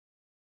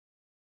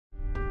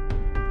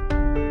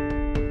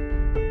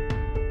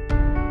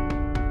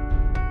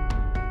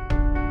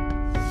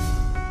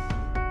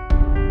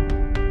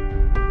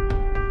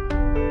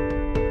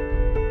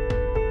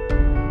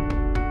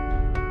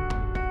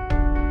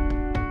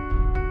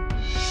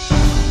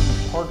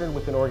partnered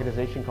with an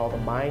organization called the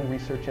MIND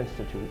Research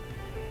Institute,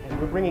 and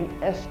we're bringing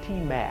ST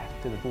Math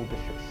to the school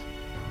districts.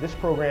 This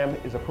program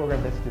is a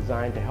program that's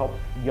designed to help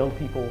young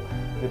people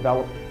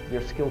develop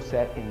their skill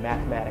set in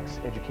mathematics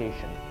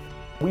education.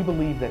 We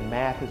believe that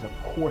math is a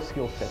core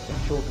skill set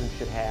that children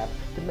should have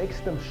that makes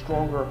them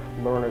stronger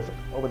learners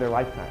over their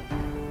lifetime.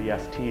 The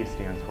ST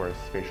stands for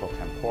spatial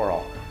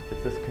temporal.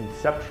 It's this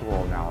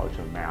conceptual knowledge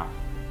of math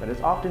that is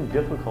often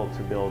difficult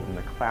to build in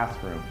the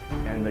classroom,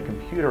 and the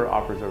computer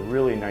offers a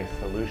really nice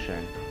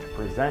solution to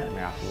present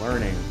math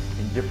learning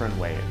in different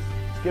ways.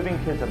 It's giving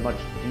kids a much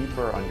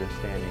deeper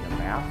understanding of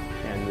math,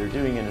 and they're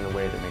doing it in a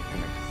way that makes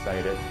them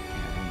excited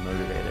and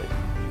motivated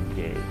and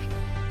engaged.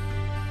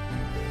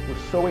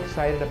 We're so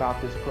excited about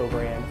this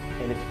program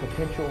and its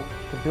potential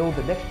to build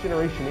the next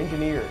generation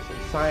engineers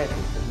and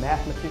scientists and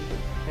mathematicians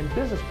and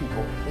business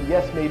people, and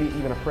yes, maybe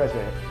even a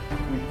president.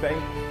 We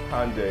thank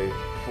Hyundai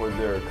for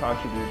their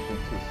contribution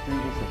to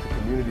students and to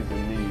communities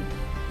in need.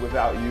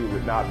 Without you, it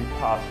would not be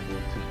possible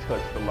to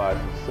touch the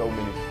lives of so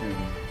many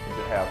students and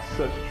to have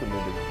such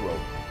tremendous growth.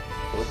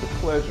 So it's a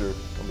pleasure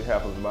on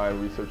behalf of the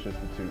MIND Research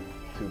Institute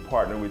to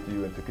partner with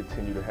you and to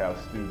continue to have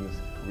students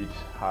reach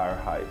higher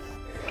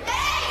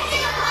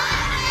heights.